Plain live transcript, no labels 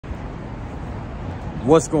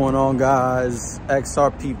What's going on, guys?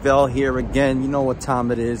 XRP Vel here again. You know what time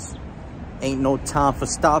it is. Ain't no time for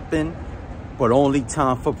stopping, but only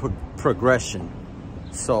time for progression.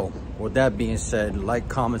 So with that being said, like,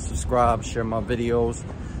 comment, subscribe, share my videos.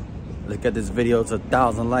 Look at this video, it's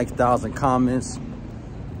 1,000 likes, 1,000 comments.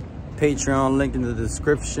 Patreon link in the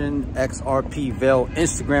description. XRP Vel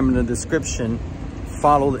Instagram in the description.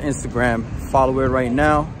 Follow the Instagram, follow it right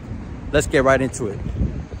now. Let's get right into it.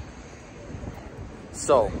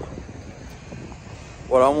 So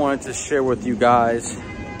what I wanted to share with you guys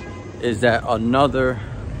is that another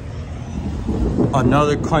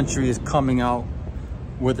country is coming out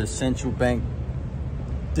with a central bank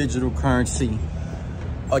digital currency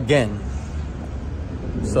again.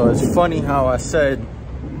 So it's funny how I said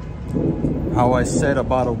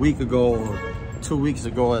about a week ago or 2 weeks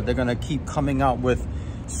ago that they're gonna keep coming out with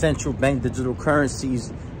central bank digital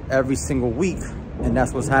currencies every single week, and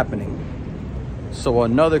that's what's happening. So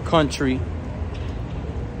another country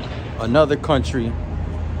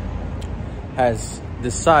has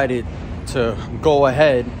decided to go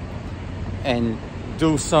ahead and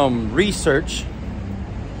do some research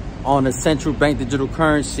on a central bank digital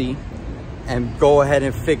currency and go ahead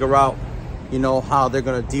and figure out, you know, how they're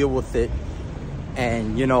going to deal with it,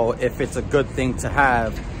 and, you know, if it's a good thing to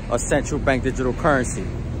have a central bank digital currency,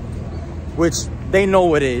 which they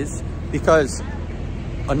know it is, because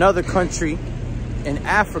another country in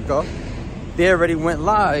Africa, they already went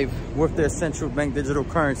live with their central bank digital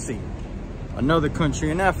currency. Another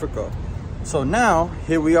country in Africa. So now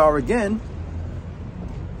here we are again,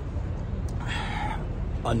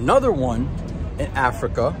 another one in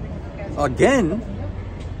Africa, again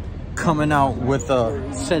coming out with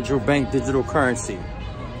a central bank digital currency.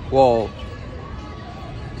 Well,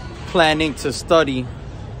 planning to study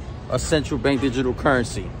a central bank digital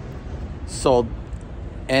currency. So,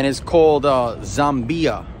 and it's called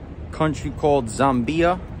Zambia, country called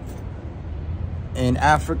Zambia in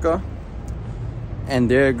Africa. And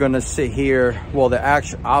they're gonna sit here, well, they're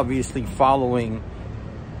obviously following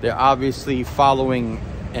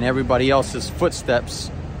in everybody else's footsteps,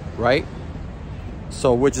 right?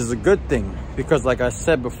 So, which is a good thing, because like I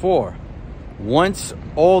said before, once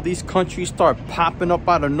all these countries start popping up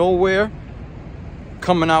out of nowhere,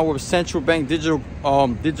 coming out with central bank digital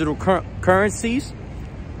currencies,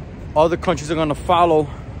 other countries are going to follow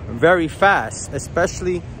very fast,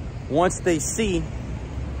 especially once they see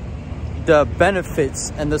the benefits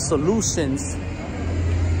and the solutions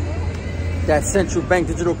that central bank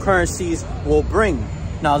digital currencies will bring.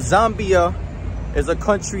 Now, Zambia is a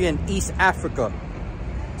country in East Africa.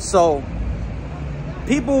 So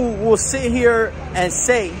people will sit here and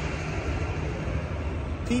say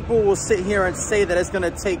that it's going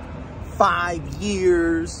to take 5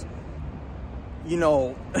 years, you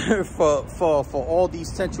know, for all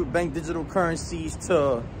these central bank digital currencies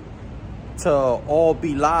to all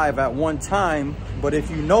be live at one time. But if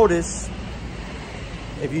you notice,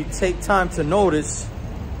 if you take time to notice,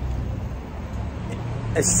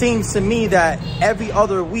 it seems to me that every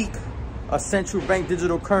other week a central bank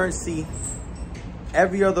digital currency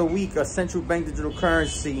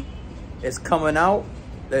is coming out,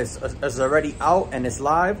 is already out and it's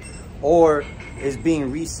live, or is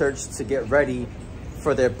being researched to get ready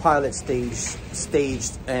for their pilot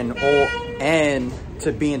staged and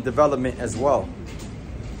to be in development as well.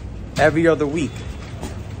 Every other week,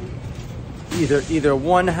 either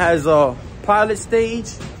one has a pilot stage,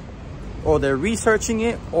 or they're researching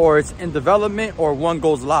it, or it's in development, or one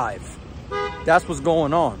goes live. That's what's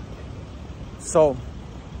going on. So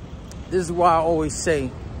this is why I always say,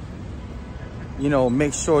 you know,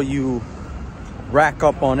 make sure you rack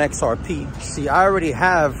up on XRP. See, I already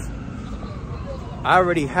have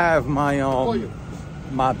my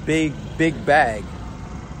my big bag.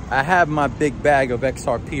 I have my big bag of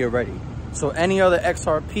XRP already. So any other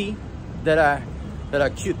XRP that I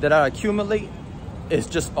accumulate is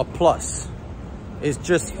just a plus. It's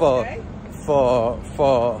just for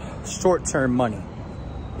short-term money.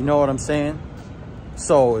 You know what I'm saying?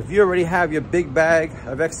 So if you already have your big bag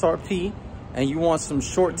of XRP and you want some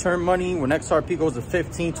short-term money when XRP goes to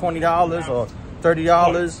 $15, $20 or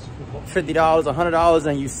 $30, $50, $100,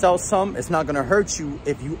 and you sell some, it's not gonna hurt you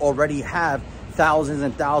if you already have thousands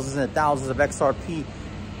and thousands and thousands of XRP,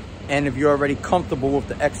 and if you're already comfortable with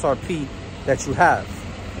the XRP that you have.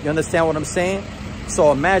 You understand what I'm saying?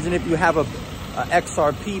 So imagine if you have a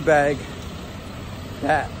XRP bag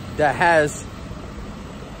that has,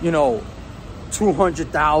 you know,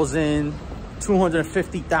 200,000,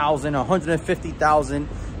 250,000, 150,000,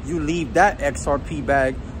 you leave that XRP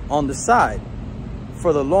bag on the side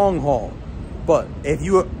for the long haul. But if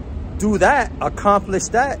you do that, accomplish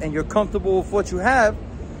that, and you're comfortable with what you have,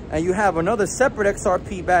 and you have another separate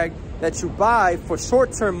XRP bag that you buy for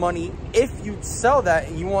short-term money, if you sell that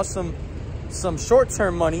and you want some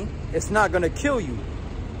short-term money, it's not gonna kill you.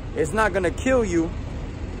 It's not gonna kill you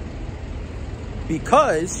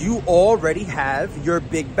because you already have your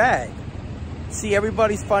big bag. See,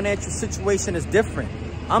 everybody's financial situation is different.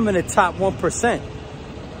 I'm in the top 1%.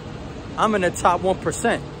 I'm in the top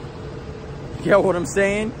 1%. You know what I'm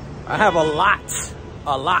saying? I have a lot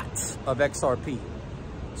of XRP.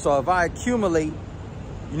 So if I accumulate,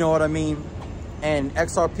 you know what I mean, and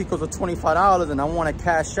XRP goes to $25 and I want to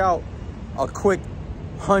cash out a quick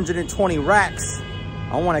 120 racks,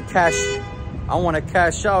 I want to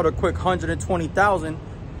cash out a quick 120,000,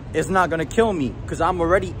 it's not going to kill me because I'm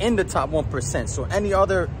already in the top 1%. So any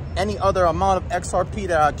other amount of XRP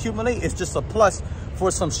that I accumulate is just a plus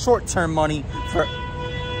for some short-term money.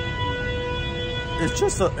 It's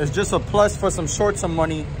just a plus for some short-term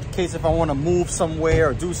money in case if I want to move somewhere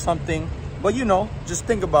or do something. But you know, just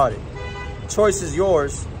think about it. Choice is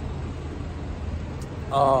yours.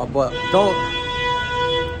 But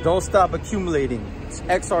don't stop accumulating. It's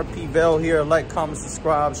XRP Veil here. Like, comment,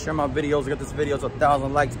 subscribe, share my videos. Get this video to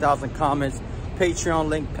 1,000 likes, 1,000 comments. Patreon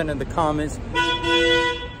link pinned in the comments.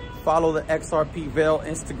 Follow the XRP Veil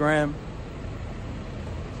Instagram.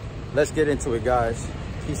 Let's get into it, guys.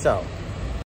 Peace out.